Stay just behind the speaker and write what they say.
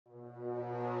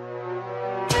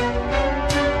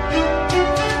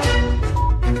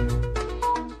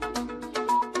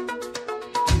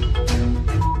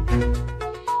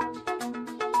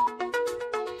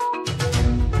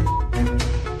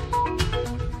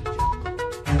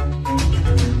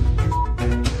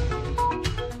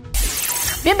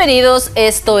Bienvenidos,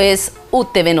 esto es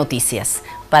UTV Noticias.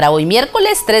 Para hoy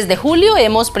miércoles 3 de julio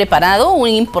hemos preparado un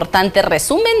importante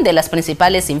resumen de las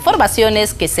principales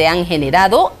informaciones que se han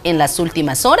generado en las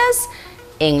últimas horas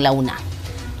en la UNAH.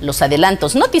 Los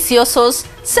adelantos noticiosos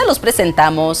se los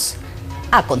presentamos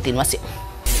a continuación.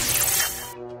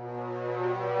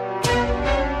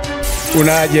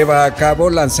 UNAH lleva a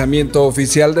cabo lanzamiento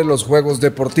oficial de los Juegos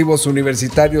Deportivos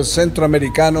Universitarios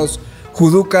Centroamericanos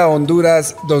Juduca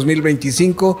Honduras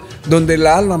 2025, donde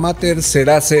la alma mater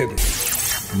será sede.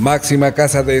 Máxima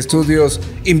Casa de Estudios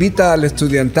invita al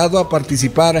estudiantado a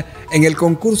participar en el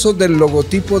concurso del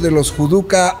logotipo de los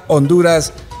Juduca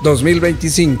Honduras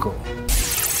 2025.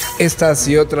 Estas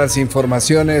y otras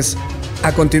informaciones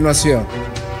a continuación.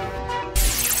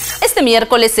 Este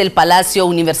miércoles el Palacio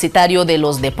Universitario de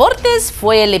los Deportes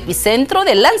fue el epicentro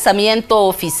del lanzamiento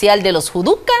oficial de los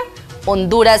Juduca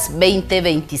Honduras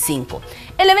 2025.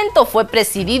 El evento fue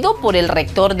presidido por el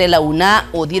rector de la UNAH,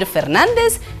 Odir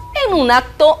Fernández, en un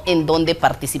acto en donde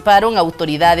participaron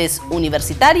autoridades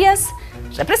universitarias,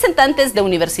 representantes de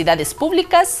universidades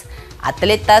públicas,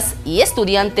 atletas y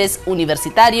estudiantes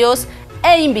universitarios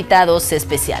e invitados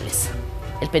especiales.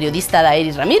 El periodista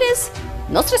Daery Ramírez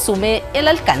nos resume el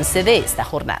alcance de esta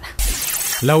jornada.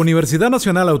 La Universidad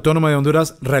Nacional Autónoma de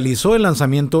Honduras realizó el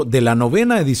lanzamiento de la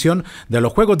 9ª edición de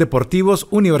los Juegos Deportivos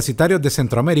Universitarios de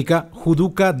Centroamérica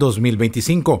Juduca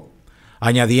 2025,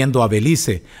 añadiendo a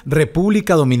Belice,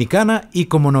 República Dominicana y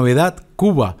como novedad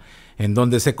Cuba, en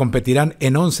donde se competirán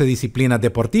en 11 disciplinas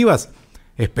deportivas,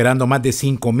 esperando más de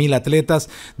 5.000 atletas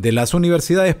de las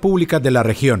universidades públicas de la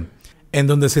región, en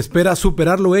donde se espera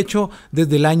superar lo hecho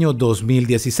desde el año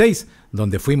 2016,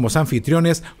 donde fuimos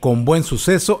anfitriones con buen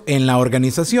suceso en la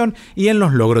organización y en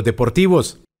los logros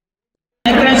deportivos.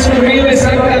 Han transcurrido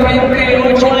exactamente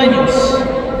 8 años,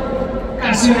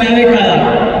 casi una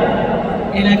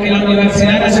década, en la que la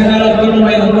Universidad Nacional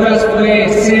Autónoma de Honduras fue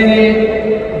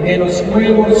sede de los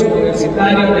Juegos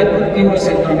Universitarios Deportivos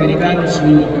Centroamericanos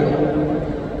UNAH.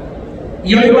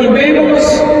 Y hoy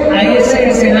volvemos a ese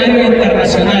escenario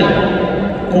internacional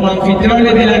como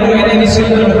anfitriones de la 9ª edición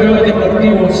de los Juegos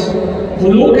Deportivos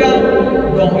Juduca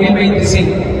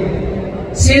 2025,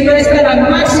 siendo esta la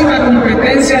máxima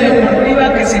competencia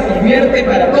deportiva que se convierte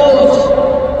para todos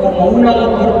como una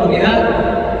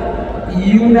oportunidad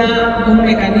y un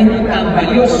mecanismo tan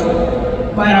valioso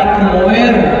para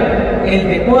promover el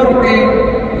deporte,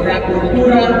 la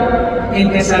cultura,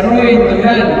 el desarrollo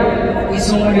integral y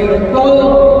sobre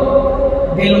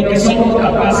todo de lo que somos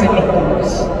capaces los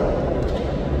jóvenes.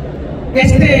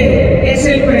 Este es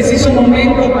el preciso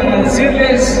momento para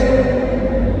decirles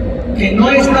que no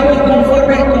estamos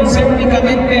conformes con ser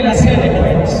únicamente la sede de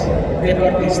jóvenes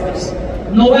deportistas.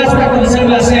 No basta con ser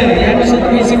la sede, ya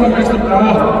nosotros hicimos nuestro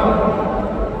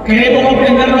trabajo. Queremos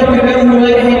obtener los primeros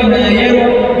lugares en el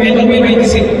medallero del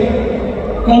 2025.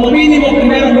 Como mínimo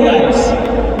primeros lugares,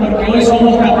 porque hoy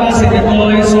somos capaces de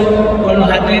todo eso con los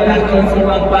atletas que hoy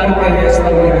forman parte de esta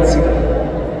universidad.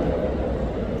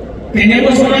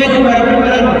 Tenemos un año para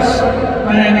prepararnos,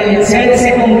 para evidenciar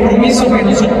ese compromiso que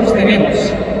nosotros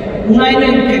tenemos. Un año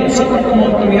en que nosotros como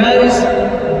autoridades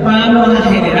vamos a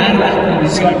generar las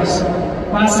condiciones.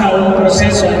 Pasa un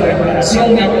proceso de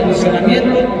preparación y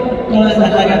acondicionamiento todas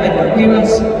las áreas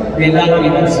deportivas de la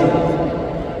universidad.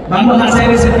 Vamos a hacer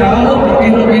ese trabajo porque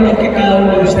es lo menos que cada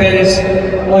uno de ustedes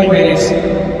hoy merece,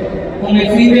 con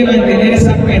el fin de mantener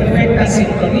esa perfecta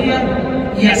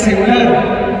sintonía y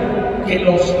asegurar que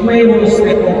los Juegos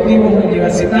Deportivos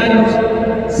Universitarios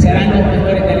serán los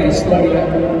mejores de la historia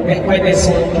después de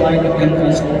 5 años que han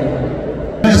transcurrido.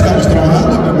 Estamos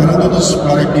trabajando y preparándonos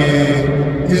para que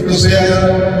esto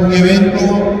sea un evento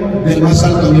del más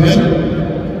alto nivel,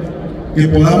 que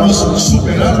podamos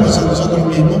superarnos a nosotros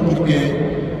mismos, porque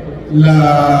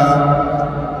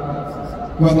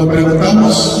cuando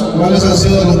preguntamos cuáles han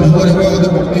sido los mejores Juegos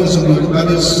Deportivos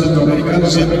Universitarios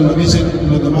Centroamericanos, siempre nos dicen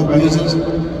los demás países,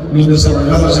 los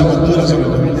desarrollados en Honduras en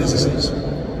el 2016.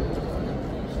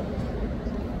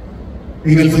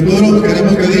 En el futuro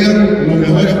queremos que digan los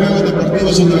mejores Juegos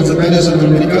Deportivos Universitarios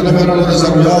Centroamericanos fueron los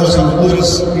desarrollados en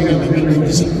Honduras en el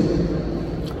 2025.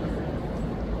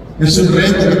 Es un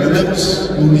reto que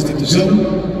tenemos como institución,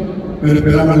 pero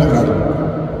esperamos lograrlo.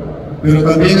 Pero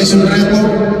también es un reto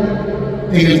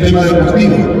en el tema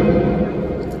deportivo,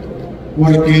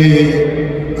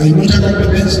 porque hay mucha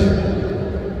competencia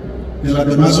de las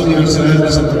demás universidades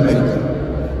de Centroamérica,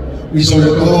 y sobre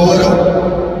todo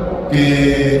ahora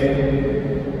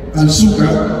que al SUCA,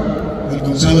 el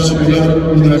Consejo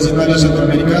Superior Universitario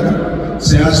Centroamericano,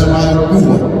 se ha sumado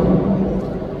Cuba.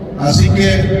 Así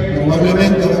que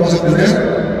probablemente vamos a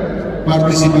tener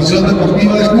participación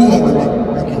deportiva de Cuba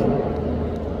también aquí.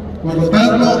 Por lo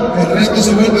tanto, el reto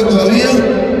se vuelve todavía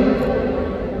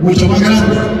mucho más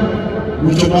grande,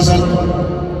 mucho más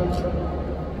alto.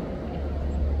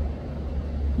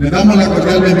 Les damos la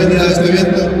cordial bienvenida a este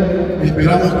evento.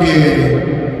 Esperamos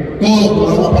que todos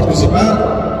podamos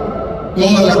participar,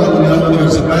 toda la comunidad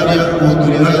universitaria,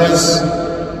 autoridades,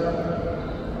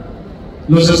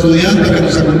 los estudiantes que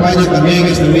nos acompañan también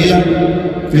este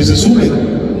día, que se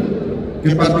sumen,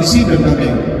 que participen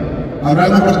también.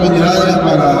 Habrá oportunidades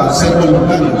para ser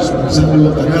voluntarios, para hacer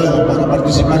voluntariado, para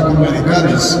participar con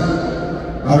medecanes.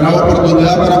 Habrá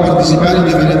oportunidad para participar en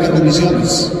diferentes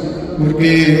comisiones,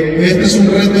 porque este es un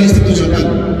reto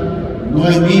institucional. No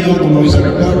es mío como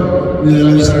vicerrector, ni de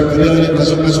la Vicerrectoría de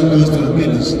Orientación de Asuntos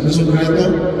Estudiantiles. Es un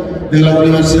reto de la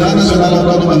Universidad Nacional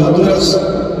Autónoma de Honduras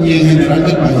y en general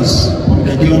del país,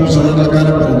 porque aquí vamos a dar la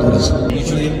cara para Honduras.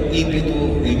 Mucho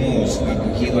ímpetu hemos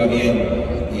acogido a bien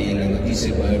la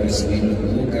noticia de poder recibir los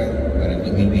UDUCA para el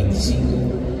 2025.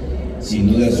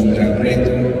 Sin duda es un gran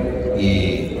reto,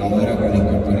 ahora con la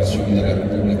incorporación de la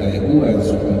República de Cuba en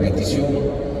su competición,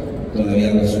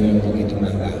 todavía nos sube un poquito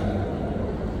más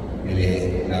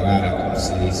la vara, como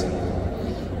se dice.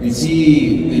 En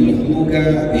sí, en los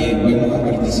UDUCA vamos a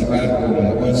participar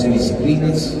con 11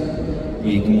 disciplinas.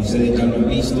 Como ustedes ya lo han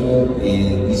visto,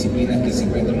 disciplinas que se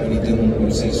encuentran ahorita en un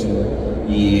proceso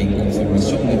y en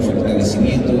conformación, en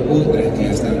fortalecimiento, otras que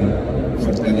ya están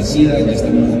fortalecidas, ya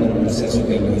estamos en un proceso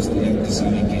que los estudiantes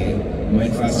saben que no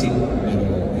es fácil,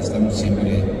 pero estamos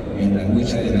siempre en la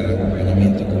lucha, en el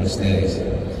acompañamiento con ustedes.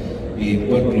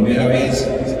 Por primera vez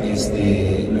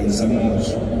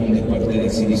lanzamos un deporte de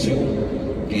exhibición,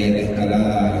 que es la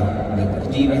escalada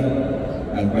deportiva,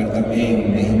 al cual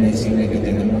también déjenme decirles que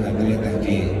tenemos atletas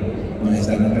que nos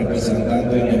estarán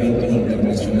representando en eventos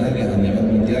internacionales a nivel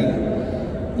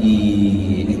mundial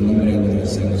y en nombre de la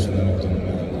Universidad Nacional Autónoma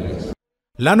de Honduras.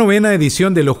 La novena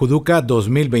edición de los UDUCA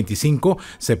 2025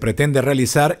 se pretende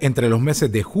realizar entre los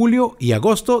meses de julio y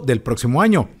agosto del próximo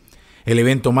año. El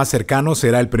evento más cercano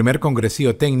será el primer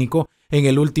congresillo técnico en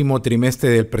el último trimestre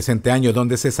del presente año,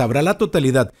 donde se sabrá la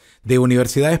totalidad de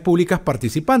universidades públicas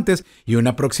participantes y un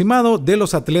aproximado de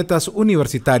los atletas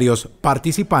universitarios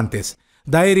participantes.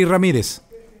 Daeri Ramírez,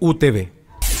 UTV.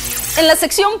 En la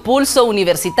sección Pulso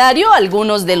Universitario,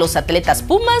 algunos de los atletas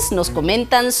Pumas nos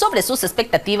comentan sobre sus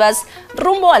expectativas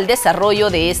rumbo al desarrollo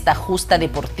de esta justa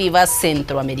deportiva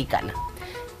centroamericana.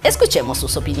 Escuchemos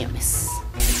sus opiniones.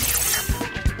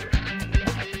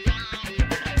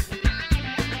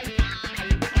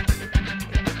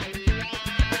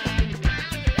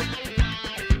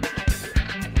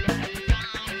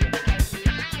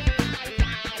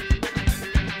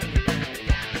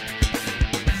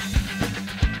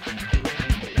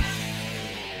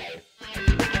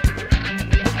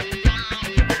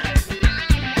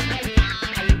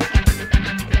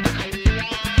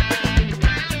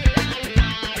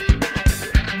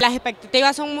 Las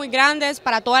expectativas son muy grandes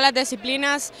para todas las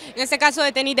disciplinas. En este caso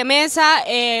de tenis de mesa,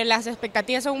 las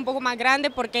expectativas son un poco más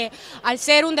grandes porque al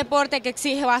ser un deporte que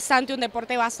exige bastante, un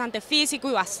deporte bastante físico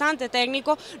y bastante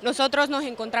técnico, nosotros nos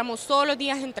encontramos todos los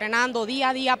días entrenando día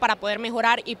a día para poder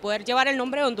mejorar y poder llevar el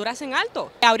nombre de Honduras en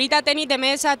alto. Ahorita tenis de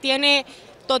mesa tiene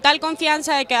total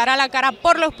confianza de quedar a la cara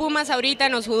por los Pumas ahorita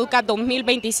en los UDUCA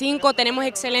 2025. Tenemos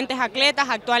excelentes atletas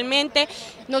actualmente.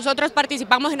 Nosotros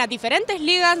participamos en las diferentes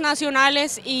ligas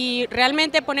nacionales y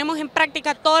realmente ponemos en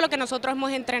práctica todo lo que nosotros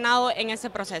hemos entrenado en este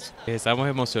proceso. Estamos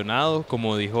emocionados,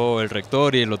 como dijo el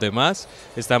rector y los demás.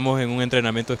 Estamos en un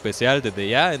entrenamiento especial desde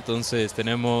ya, entonces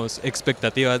tenemos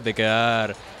expectativas de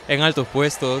quedar en altos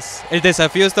puestos. El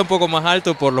desafío está un poco más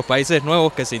alto por los países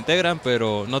nuevos que se integran,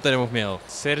 pero no tenemos miedo.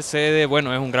 Ser sede,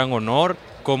 bueno, es un gran honor.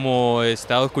 Como he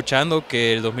estado escuchando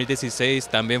que el 2016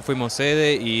 también fuimos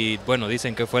sede y bueno,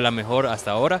 dicen que fue la mejor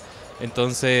hasta ahora.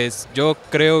 Entonces yo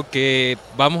creo que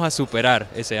vamos a superar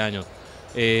ese año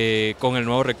con el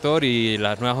nuevo rector y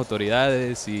las nuevas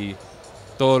autoridades y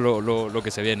todo lo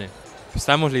que se viene.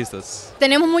 Estamos listos.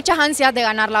 Tenemos muchas ansias de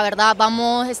ganar, la verdad.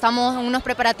 Estamos en unos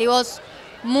preparativos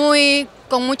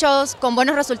con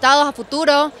buenos resultados a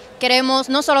futuro. Queremos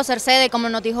no solo ser sede, como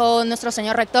nos dijo nuestro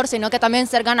señor rector, sino que también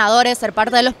ser ganadores, ser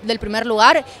parte del primer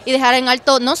lugar y dejar en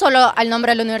alto no solo al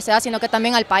nombre de la universidad, sino que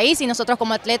también al país y nosotros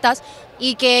como atletas,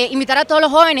 y que invitar a todos los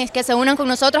jóvenes que se unan con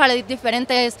nosotros a las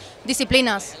diferentes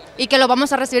disciplinas y que los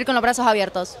vamos a recibir con los brazos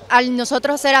abiertos. Al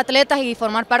nosotros ser atletas y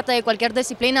formar parte de cualquier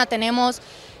disciplina tenemos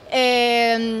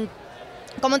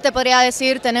 ¿cómo te podría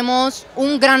decir? Tenemos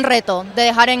un gran reto de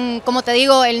dejar como te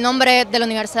digo, el nombre de la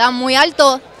universidad muy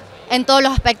alto en todos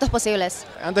los aspectos posibles.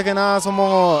 Antes que nada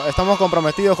estamos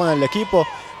comprometidos con el equipo,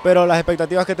 pero las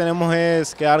expectativas que tenemos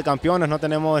es quedar campeones, no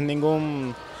tenemos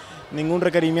ningún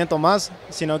requerimiento más,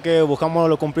 sino que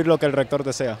buscamos cumplir lo que el rector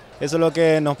desea. Eso es lo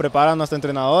que nos prepara nuestro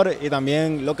entrenador y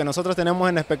también lo que nosotros tenemos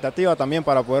en expectativa también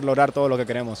para poder lograr todo lo que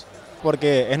queremos.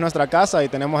 Porque es nuestra casa y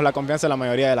tenemos la confianza de la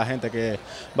mayoría de la gente que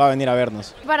va a venir a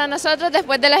vernos. Para nosotros,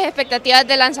 después de las expectativas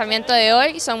del lanzamiento de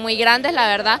hoy, son muy grandes, la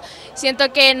verdad.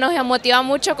 Siento que nos motiva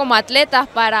mucho como atletas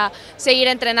para seguir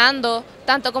entrenando,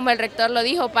 tanto como el rector lo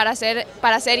dijo, para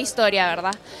hacer historia,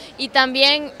 ¿verdad? Y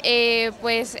también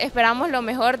pues esperamos lo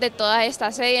mejor de toda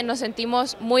esta serie, nos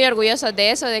sentimos muy orgullosos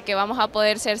de eso, de que vamos a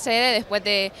poder ser sede después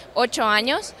de 8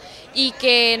 años y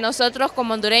que nosotros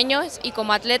como hondureños y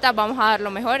como atletas vamos a dar lo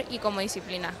mejor y como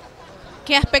disciplina.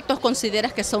 ¿Qué aspectos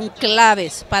consideras que son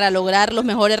claves para lograr los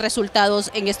mejores resultados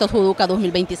en estos Juduca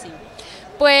 2025?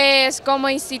 Pues como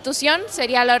institución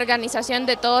sería la organización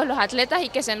de todos los atletas y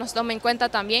que se nos tome en cuenta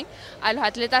también a los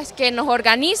atletas, que nos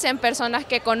organicen personas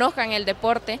que conozcan el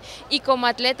deporte y como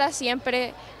atletas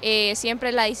siempre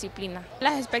la disciplina.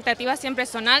 Las expectativas siempre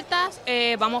son altas,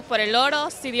 vamos por el oro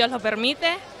si Dios lo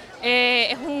permite.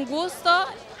 Es un gusto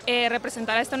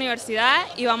representar a esta universidad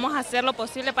y vamos a hacer lo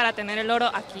posible para tener el oro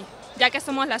aquí, ya que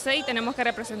somos la sede y tenemos que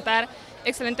representar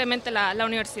excelentemente la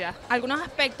universidad. Algunos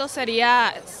aspectos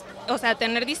sería,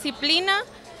 tener disciplina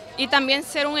y también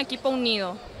ser un equipo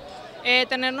unido,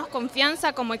 tenernos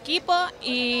confianza como equipo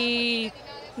y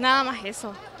nada más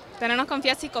eso, tenernos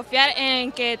confianza y confiar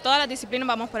en que todas las disciplinas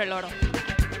vamos por el oro.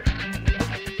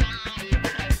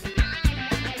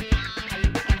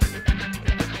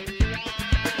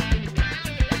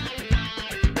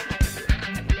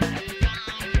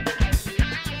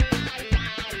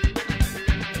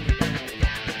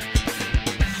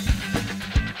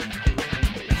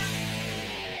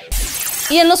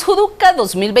 Y en los Juduca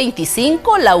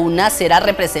 2025, la UNAH será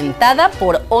representada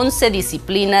por 11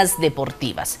 disciplinas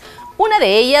deportivas. Una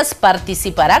de ellas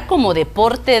participará como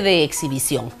deporte de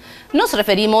exhibición. Nos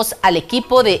referimos al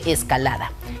equipo de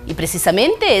escalada. Y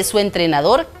precisamente es su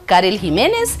entrenador, Karel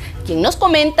Jiménez, quien nos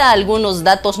comenta algunos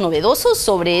datos novedosos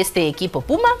sobre este equipo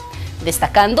Puma,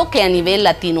 destacando que a nivel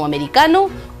latinoamericano,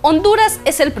 Honduras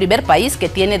es el primer país que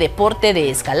tiene deporte de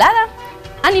escalada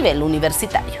a nivel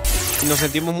universitario. Nos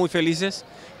sentimos muy felices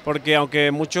porque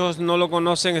aunque muchos no lo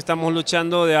conocen, estamos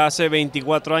luchando de hace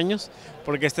 24 años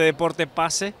porque este deporte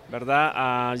pase,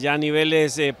 ¿verdad?, ya a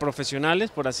niveles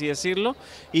profesionales, por así decirlo,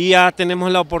 y ya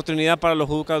tenemos la oportunidad para los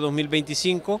Juduca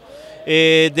 2025,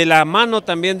 de la mano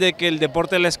también de que el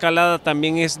deporte de la escalada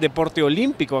también es deporte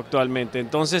olímpico actualmente.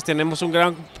 Entonces tenemos un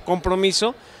gran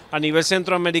compromiso a nivel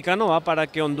centroamericano, ¿va?, para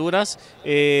que Honduras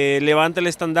levante el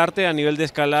estandarte a nivel de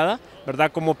escalada,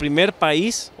 ¿verdad?, como primer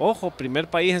país, ojo, primer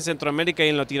país en Centroamérica y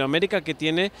en Latinoamérica que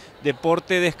tiene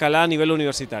deporte de escalada a nivel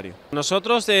universitario.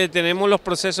 Nosotros tenemos los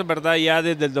procesos, ¿verdad?, ya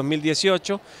desde el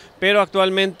 2018, pero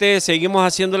actualmente seguimos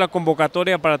haciendo la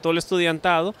convocatoria para todo el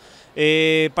estudiantado,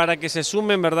 para que se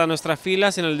sumen, ¿verdad?, nuestras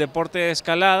filas en el deporte de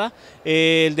escalada.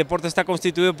 El deporte está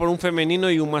constituido por un femenino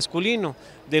y un masculino,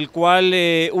 del cual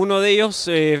uno de ellos,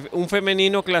 un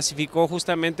femenino, clasificó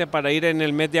justamente para ir en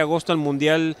el mes de agosto al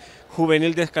Mundial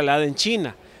Juvenil de Escalada en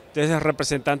China. Entonces es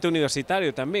representante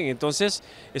universitario también. Entonces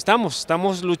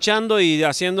estamos luchando y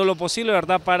haciendo lo posible,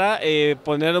 ¿verdad?, para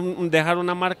dejar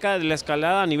una marca de la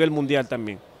escalada a nivel mundial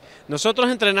también.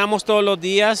 Nosotros entrenamos todos los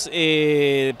días,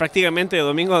 prácticamente de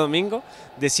domingo a domingo,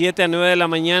 de 7 a 9 de la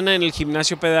mañana en el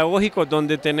gimnasio pedagógico,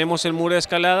 donde tenemos el muro de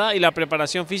escalada, y la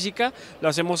preparación física lo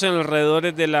hacemos en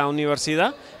alrededores de la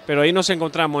universidad, pero ahí nos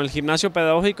encontramos en el gimnasio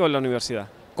pedagógico de la universidad.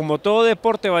 Como todo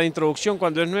deporte va de introducción,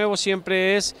 cuando es nuevo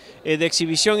siempre es de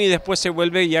exhibición y después se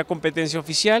vuelve ya competencia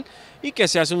oficial, y que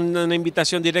se hace una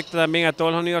invitación directa también a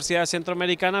todas las universidades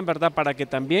centroamericanas, ¿verdad?, para que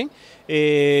también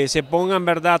se pongan,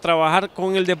 ¿verdad?, a trabajar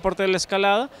con el deporte de la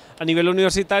escalada a nivel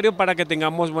universitario, para que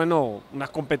tengamos, bueno, unas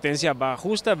competencias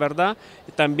justas, ¿verdad?,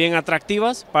 también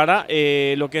atractivas para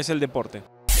lo que es el deporte.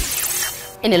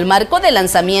 En el marco del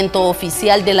lanzamiento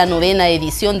oficial de la 9ª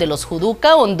edición de los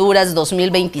Juduca Honduras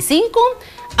 2025,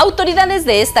 autoridades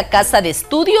de esta casa de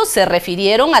estudios se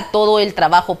refirieron a todo el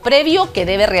trabajo previo que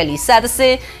debe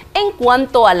realizarse en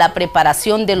cuanto a la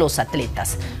preparación de los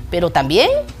atletas, pero también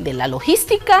de la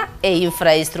logística e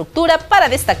infraestructura para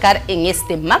destacar en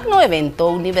este magno evento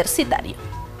universitario.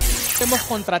 Hemos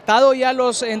contratado ya a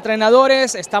los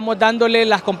entrenadores, estamos dándole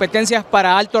las competencias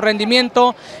para alto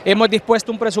rendimiento, hemos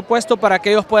dispuesto un presupuesto para que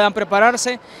ellos puedan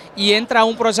prepararse y entra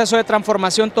un proceso de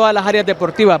transformación todas las áreas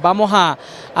deportivas. Vamos a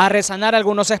resanar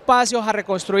algunos espacios, a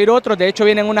reconstruir otros, de hecho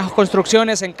vienen unas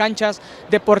construcciones en canchas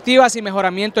deportivas y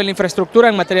mejoramiento en la infraestructura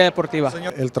en materia deportiva.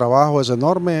 El trabajo es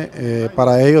enorme,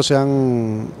 para ello se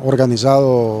han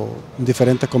organizado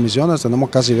diferentes comisiones,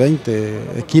 tenemos casi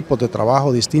 20 equipos de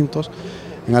trabajo distintos,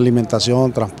 en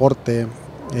alimentación, transporte,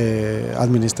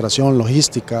 administración,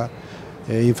 logística,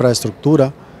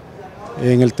 infraestructura.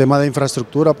 En el tema de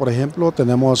infraestructura, por ejemplo,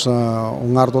 tenemos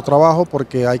un arduo trabajo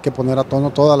porque hay que poner a tono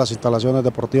todas las instalaciones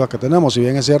deportivas que tenemos. Si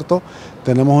bien es cierto,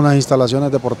 tenemos unas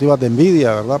instalaciones deportivas de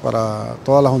envidia, ¿verdad?, para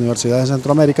todas las universidades de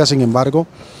Centroamérica. Sin embargo,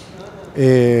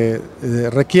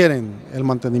 requieren el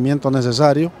mantenimiento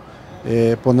necesario,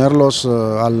 ponerlos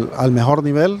al mejor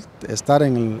nivel, estar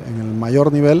en el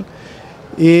mayor nivel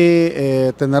y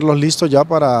tenerlos listos ya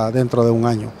para dentro de un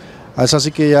año. Es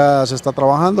así que ya se está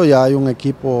trabajando, ya hay un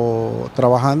equipo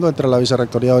trabajando entre la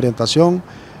Vicerrectoría de Orientación,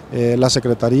 la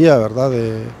Secretaría, ¿verdad?,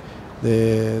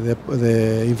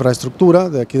 de Infraestructura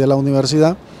de aquí de la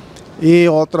universidad y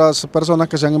otras personas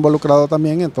que se han involucrado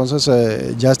también. Entonces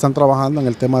ya están trabajando en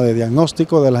el tema de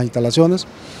diagnóstico de las instalaciones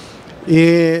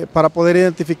y para poder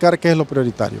identificar qué es lo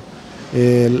prioritario.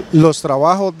 Los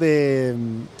trabajos de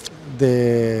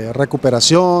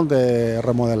recuperación, de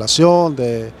remodelación,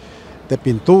 de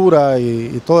pintura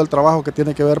y todo el trabajo que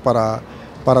tiene que ver para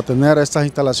tener estas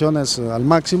instalaciones al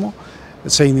máximo,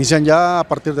 se inician ya a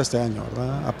partir de este año,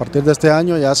 ¿verdad? A partir de este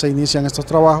año ya se inician estos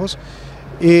trabajos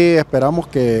y esperamos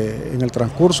que en el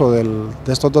transcurso de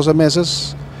estos 12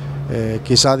 meses,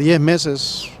 quizá 10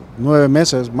 meses, 9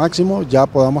 meses máximo, ya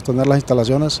podamos tener las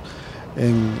instalaciones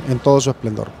en todo su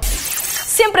esplendor.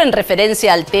 Siempre en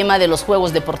referencia al tema de los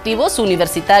Juegos Deportivos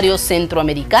Universitarios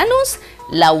Centroamericanos,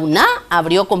 la UNAH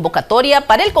abrió convocatoria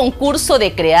para el concurso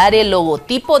de crear el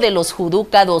logotipo de los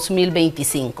Juduca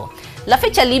 2025. La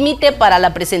fecha límite para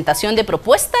la presentación de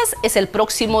propuestas es el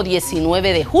próximo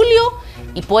 19 de julio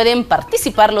y pueden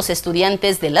participar los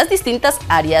estudiantes de las distintas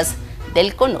áreas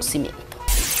del conocimiento.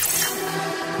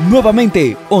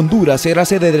 Nuevamente, Honduras será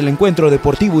sede del encuentro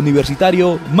deportivo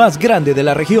universitario más grande de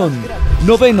la región.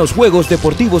 9º Juegos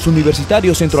Deportivos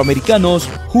Universitarios Centroamericanos,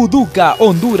 Juduca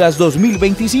Honduras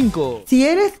 2025. Si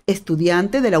eres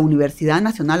estudiante de la Universidad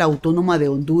Nacional Autónoma de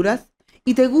Honduras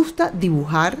y te gusta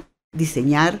dibujar,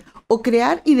 diseñar o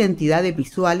crear identidades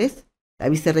visuales, la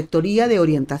Vicerrectoría de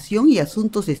Orientación y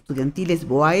Asuntos Estudiantiles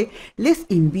BOAE les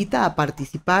invita a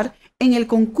participar en el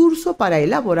concurso para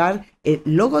elaborar el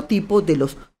logotipo de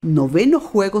los 9º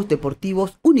Juegos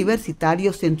Deportivos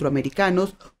Universitarios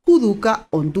Centroamericanos Juduca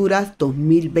Honduras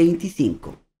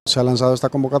 2025. Se ha lanzado esta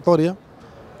convocatoria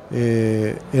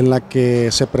en la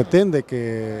que se pretende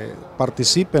que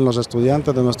participen los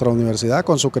estudiantes de nuestra universidad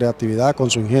con su creatividad, con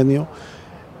su ingenio,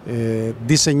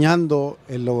 diseñando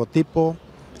el logotipo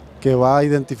que va a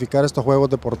identificar estos Juegos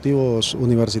Deportivos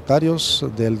Universitarios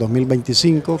del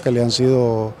 2025 que le han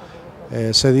sido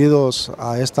cedidos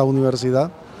a esta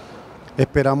universidad.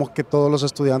 Esperamos que todos los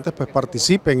estudiantes pues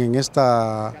participen en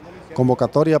esta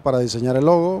convocatoria para diseñar el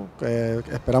logo.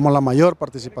 Esperamos la mayor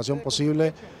participación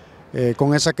posible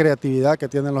con esa creatividad que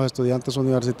tienen los estudiantes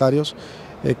universitarios,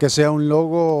 que sea un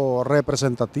logo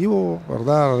representativo,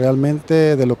 ¿verdad?,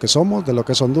 realmente de lo que somos, de lo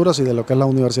que es Honduras y de lo que es la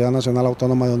Universidad Nacional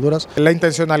Autónoma de Honduras. La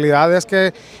intencionalidad es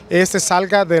que este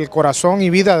salga del corazón y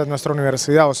vida de nuestra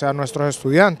universidad, o sea, nuestros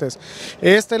estudiantes.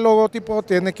 Este logotipo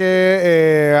tiene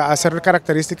que hacer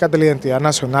características de la identidad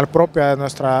nacional propia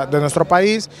de nuestro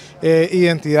país,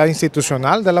 identidad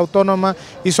institucional de la autónoma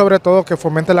y sobre todo que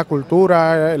fomente la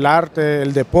cultura, el arte,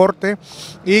 el deporte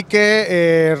y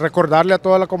que recordarle a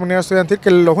toda la comunidad estudiantil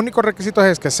que los únicos requisitos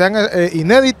es que sean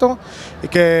inéditos y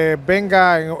que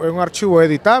venga en un archivo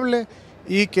editable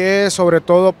y que sobre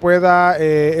todo pueda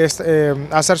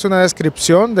hacerse una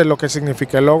descripción de lo que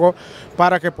significa el logo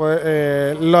para que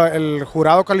el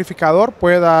jurado calificador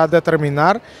pueda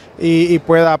determinar y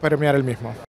pueda premiar el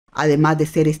mismo. Además de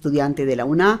ser estudiante de la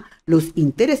UNAH, los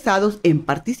interesados en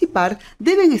participar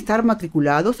deben estar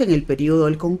matriculados en el periodo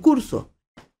del concurso,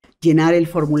 llenar el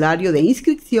formulario de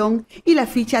inscripción y la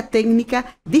ficha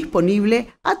técnica disponible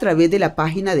a través de la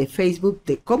página de Facebook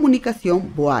de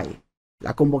Comunicación BOAE.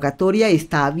 La convocatoria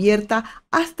está abierta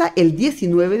hasta el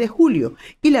 19 de julio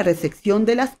y la recepción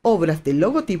de las obras del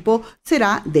logotipo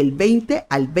será del 20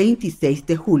 al 26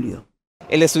 de julio.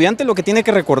 El estudiante lo que tiene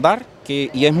que recordar,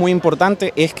 y es muy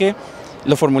importante, es que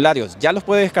los formularios ya los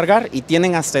puede descargar y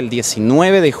tienen hasta el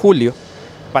 19 de julio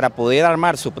para poder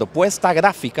armar su propuesta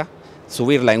gráfica,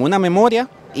 subirla en una memoria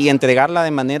y entregarla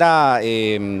de manera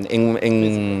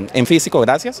en físico,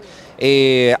 gracias,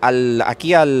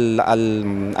 aquí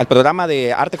al programa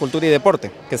de Arte, Cultura y Deporte,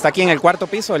 que está aquí en el 4º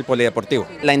piso del Polideportivo.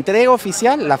 La entrega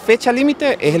oficial, la fecha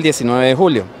límite es el 19 de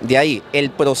julio. De ahí,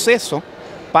 el proceso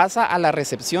pasa a la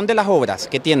recepción de las obras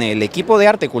que tiene el equipo de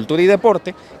Arte, Cultura y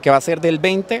Deporte, que va a ser del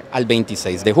 20 al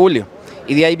 26 de julio.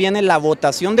 Y de ahí viene la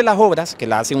votación de las obras, que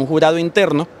la hace un jurado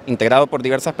interno, integrado por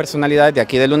diversas personalidades de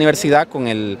aquí de la universidad, con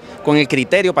el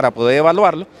criterio para poder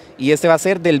evaluarlo. Y este va a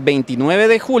ser del 29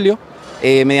 de julio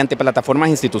mediante plataformas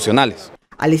institucionales.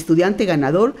 Al estudiante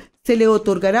ganador se le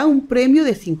otorgará un premio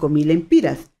de 5.000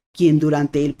 lempiras, quien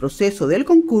durante el proceso del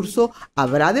concurso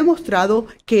habrá demostrado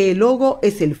que el logo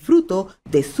es el fruto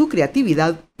de su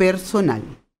creatividad personal.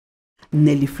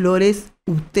 Nelly Flores,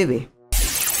 UTV.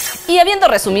 Y habiendo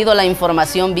resumido la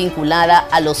información vinculada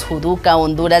a los Juduca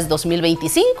Honduras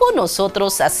 2025,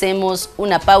 nosotros hacemos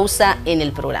una pausa en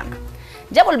el programa.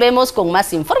 Ya volvemos con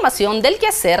más información del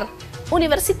quehacer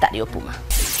universitario Puma.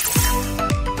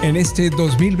 En este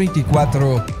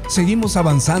 2024, seguimos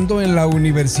avanzando en la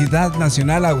Universidad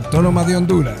Nacional Autónoma de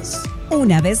Honduras.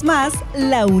 Una vez más,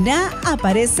 la UNAH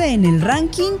aparece en el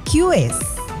ranking QS.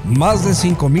 Más de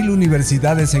 5.000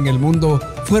 universidades en el mundo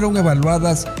fueron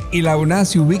evaluadas y la UNAH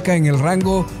se ubica en el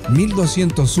rango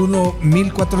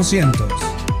 1201-1400.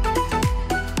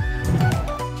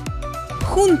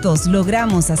 Juntos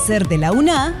logramos hacer de la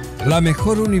UNAH la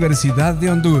mejor universidad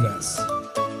de Honduras.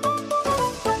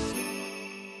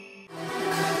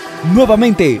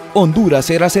 Nuevamente, Honduras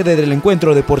será sede del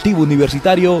encuentro deportivo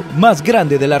universitario más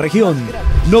grande de la región.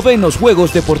 9º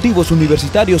Juegos Deportivos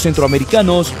Universitarios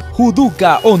Centroamericanos,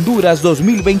 Juduca Honduras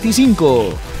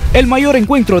 2025. El mayor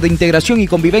encuentro de integración y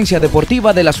convivencia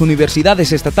deportiva de las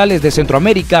universidades estatales de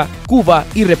Centroamérica, Cuba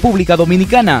y República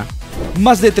Dominicana.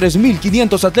 Más de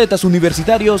 3.500 atletas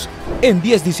universitarios en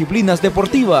 10 disciplinas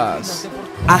deportivas.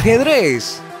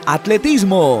 Ajedrez,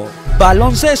 atletismo,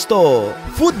 baloncesto,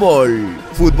 fútbol,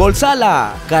 fútbol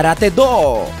sala,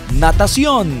 karate-do,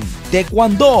 natación,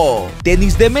 taekwondo,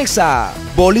 tenis de mesa,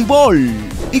 voleibol.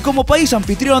 Y como país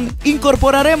anfitrión,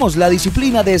 incorporaremos la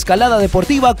disciplina de escalada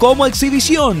deportiva como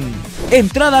exhibición.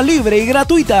 Entrada libre y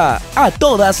gratuita a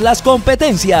todas las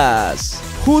competencias.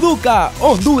 Juduca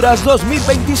Honduras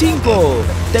 2025.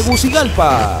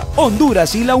 Tegucigalpa,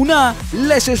 Honduras y la UNAH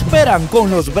les esperan con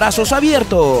los brazos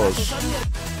abiertos.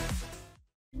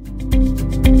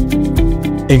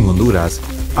 En Honduras,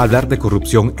 hablar de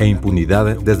corrupción e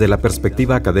impunidad desde la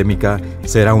perspectiva académica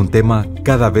será un tema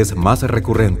cada vez más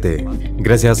recurrente.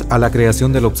 Gracias a la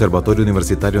creación del Observatorio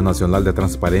Universitario Nacional de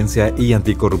Transparencia y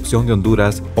Anticorrupción de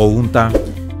Honduras, o UNTA,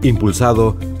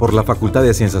 impulsado por la Facultad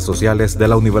de Ciencias Sociales de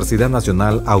la Universidad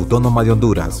Nacional Autónoma de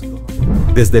Honduras.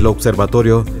 Desde el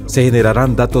observatorio se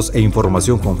generarán datos e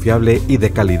información confiable y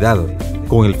de calidad,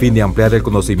 con el fin de ampliar el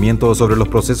conocimiento sobre los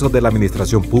procesos de la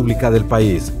administración pública del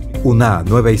país. Una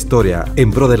nueva historia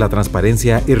en pro de la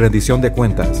transparencia y rendición de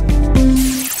cuentas.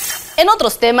 En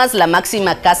otros temas, la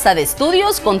máxima casa de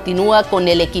estudios continúa con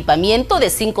el equipamiento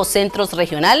de 5 centros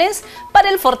regionales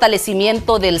para el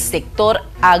fortalecimiento del sector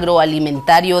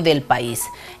agroalimentario del país.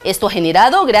 Esto ha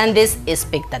generado grandes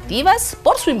expectativas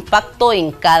por su impacto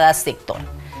en cada sector.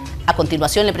 A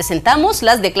continuación le presentamos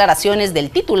las declaraciones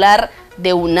del titular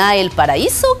de UNAH El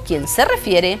Paraíso, quien se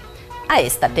refiere a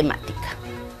esta temática.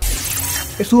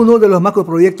 Es uno de los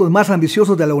macroproyectos más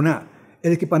ambiciosos de la UNAH,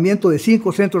 el equipamiento de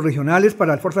 5 centros regionales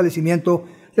para el fortalecimiento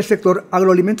del sector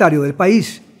agroalimentario del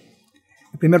país.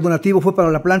 El primer donativo fue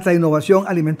para la planta de innovación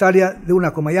alimentaria de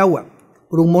UNAH Comayagua,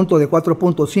 por un monto de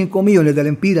 4.5 millones de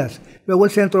lempiras. Luego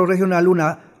el centro regional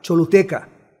UNAH Choluteca.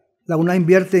 La UNAH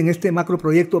invierte en este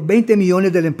macroproyecto 20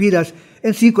 millones de lempiras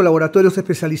en 5 laboratorios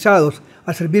especializados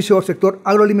al servicio del sector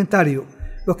agroalimentario,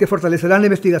 los que fortalecerán la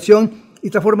investigación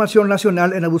y transformación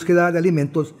nacional en la búsqueda de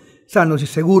alimentos sanos y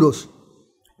seguros.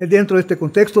 Es dentro de este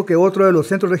contexto que otro de los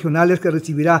centros regionales que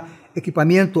recibirá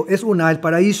equipamiento es UNAH El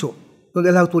Paraíso,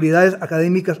 donde las autoridades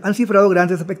académicas han cifrado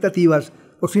grandes expectativas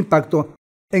por su impacto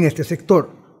en este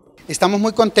sector. Estamos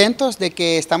muy contentos de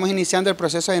que estamos iniciando el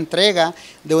proceso de entrega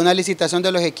de una licitación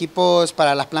de los equipos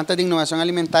para las plantas de innovación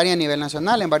alimentaria a nivel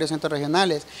nacional en varios centros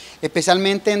regionales.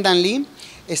 Especialmente en Danlí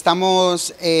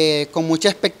estamos con mucha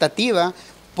expectativa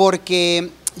porque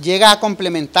llega a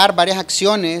complementar varias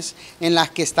acciones en las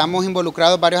que estamos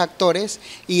involucrados varios actores,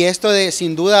 y esto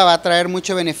sin duda va a traer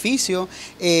mucho beneficio,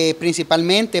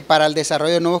 principalmente para el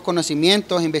desarrollo de nuevos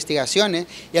conocimientos, investigaciones,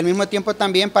 y al mismo tiempo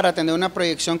también para tener una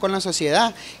proyección con la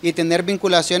sociedad y tener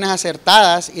vinculaciones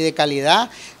acertadas y de calidad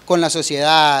con la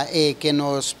sociedad, que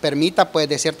nos permita, pues,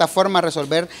 de cierta forma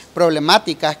resolver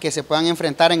problemáticas que se puedan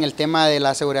enfrentar en el tema de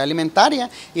la seguridad alimentaria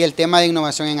y el tema de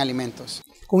innovación en alimentos.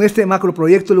 Con este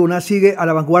macroproyecto, la UNAH sigue a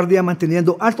la vanguardia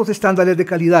manteniendo altos estándares de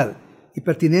calidad y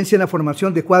pertinencia en la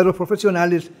formación de cuadros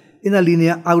profesionales en la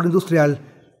línea agroindustrial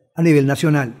a nivel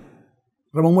nacional.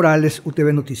 Ramón Morales,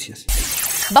 UTV Noticias.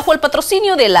 Bajo el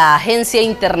patrocinio de la Agencia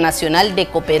Internacional de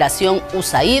Cooperación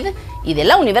USAID y de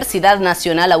la Universidad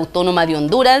Nacional Autónoma de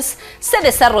Honduras, se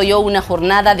desarrolló una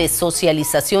jornada de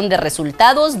socialización de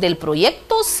resultados del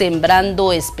proyecto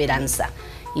Sembrando Esperanza,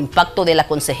 impacto de la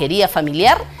Consejería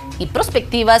Familiar y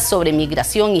perspectivas sobre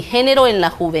migración y género en la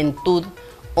juventud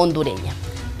hondureña.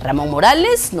 Ramón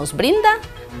Morales nos brinda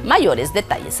mayores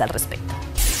detalles al respecto.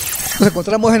 Nos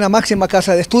encontramos en la máxima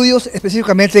casa de estudios,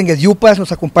 específicamente en el Yupas.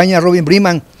 Nos acompaña Robin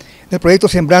Briman del proyecto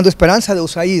Sembrando Esperanza de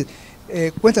USAID.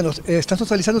 Cuéntanos, ¿están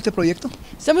socializando este proyecto?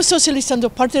 Estamos socializando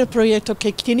parte del proyecto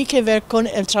que tiene que ver con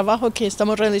el trabajo que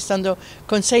estamos realizando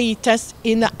con CITES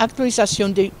en la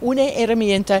actualización de una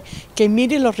herramienta que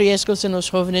mide los riesgos en los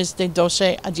jóvenes de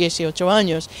 12 a 18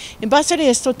 años. En base a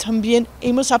esto, también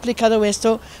hemos aplicado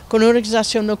esto con una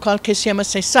organización local que se llama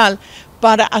CESAL,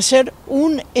 para hacer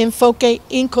un enfoque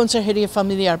en consejería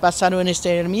familiar basado en esta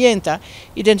herramienta,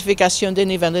 identificación de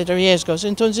niveles de riesgos.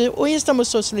 Entonces, hoy estamos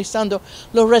socializando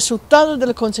los resultados de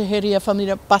la consejería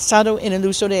familiar basado en el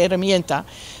uso de herramienta.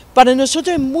 Para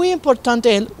nosotros es muy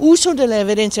importante el uso de la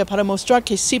evidencia para mostrar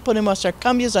que sí podemos hacer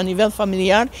cambios a nivel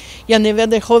familiar y a nivel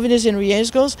de jóvenes en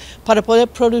riesgos para poder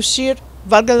producir,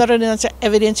 valga la redundancia,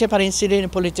 evidencia para incidir en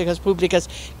políticas públicas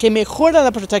que mejoran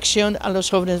la protección a los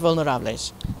jóvenes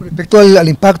vulnerables. Con respecto al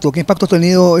impacto, ¿qué impacto ha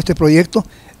tenido este proyecto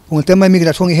con el tema de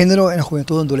migración y género en la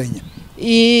juventud hondureña?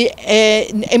 Y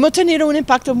hemos tenido un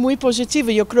impacto muy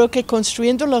positivo. Yo creo que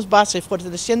construyendo las bases,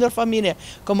 fortaleciendo la familia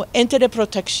como ente de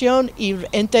protección y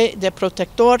ente de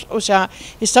protector, o sea,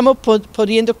 estamos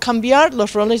pudiendo cambiar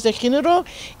los roles de género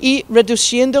y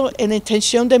reduciendo la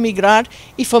intención de migrar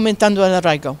y fomentando el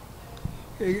arraigo.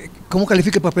 ¿Cómo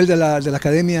califica el papel de la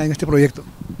academia en este proyecto?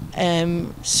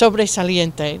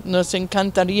 Sobresaliente. Nos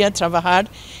encantaría trabajar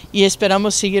y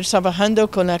esperamos seguir trabajando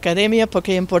con la academia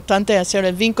porque es importante hacer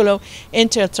el vínculo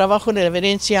entre el trabajo de la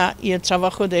evidencia y el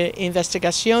trabajo de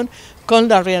investigación con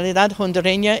la realidad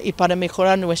hondureña y para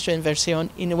mejorar nuestra inversión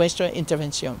y nuestra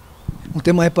intervención. Un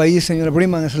tema de país, señora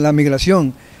Briman, es la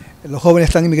migración. Los jóvenes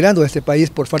están emigrando de este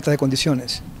país por falta de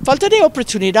condiciones. Falta de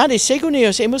oportunidades. Según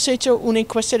ellos, hemos hecho una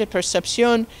encuesta de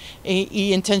percepción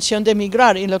y intención de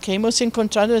emigrar y lo que hemos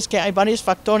encontrado es que hay varios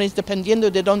factores,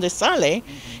 dependiendo de dónde sale,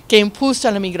 que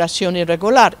impulsan la migración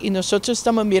irregular. Y nosotros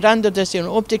estamos mirando desde una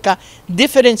óptica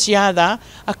diferenciada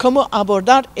a cómo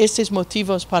abordar estos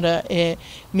motivos para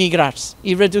migrar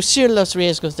y reducir los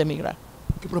riesgos de migrar.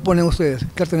 ¿Qué proponen ustedes?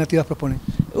 ¿Qué alternativas proponen?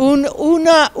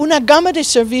 Una gama de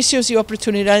servicios y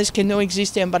oportunidades que no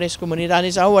existen en varias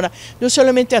comunidades ahora, no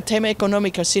solamente a tema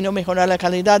económico, sino mejorar la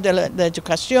calidad de la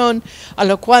educación, a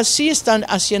lo cual sí están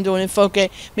haciendo un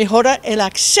enfoque, mejorar el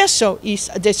acceso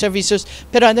de servicios,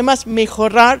 pero además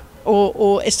mejorar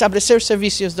o establecer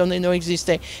servicios donde no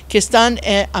existe, que están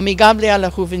amigables a la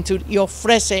juventud y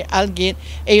ofrece a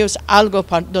ellos algo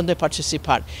donde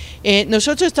participar.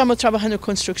 Nosotros estamos trabajando en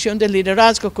construcción de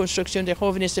liderazgo, construcción de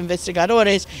jóvenes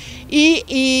investigadores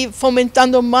y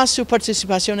fomentando más su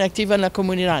participación activa en la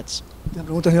comunidad. La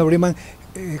pregunta, señor Briman,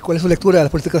 ¿cuál es su lectura de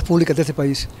las políticas públicas de este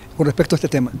país con respecto a este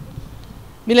tema?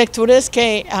 Mi lectura es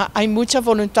que hay mucha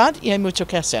voluntad y hay mucho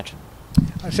que hacer.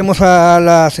 Hacemos a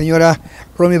la señora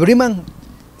Romy Briman,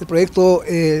 del proyecto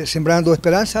Sembrando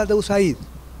Esperanza de USAID.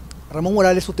 Ramón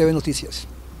Morales, UTV Noticias.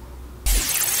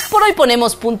 Por hoy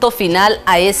ponemos punto final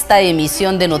a esta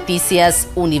emisión de Noticias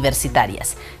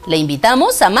Universitarias. Le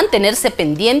invitamos a mantenerse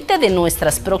pendiente de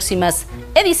nuestras próximas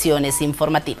ediciones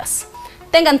informativas.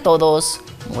 Tengan todos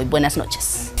muy buenas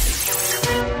noches.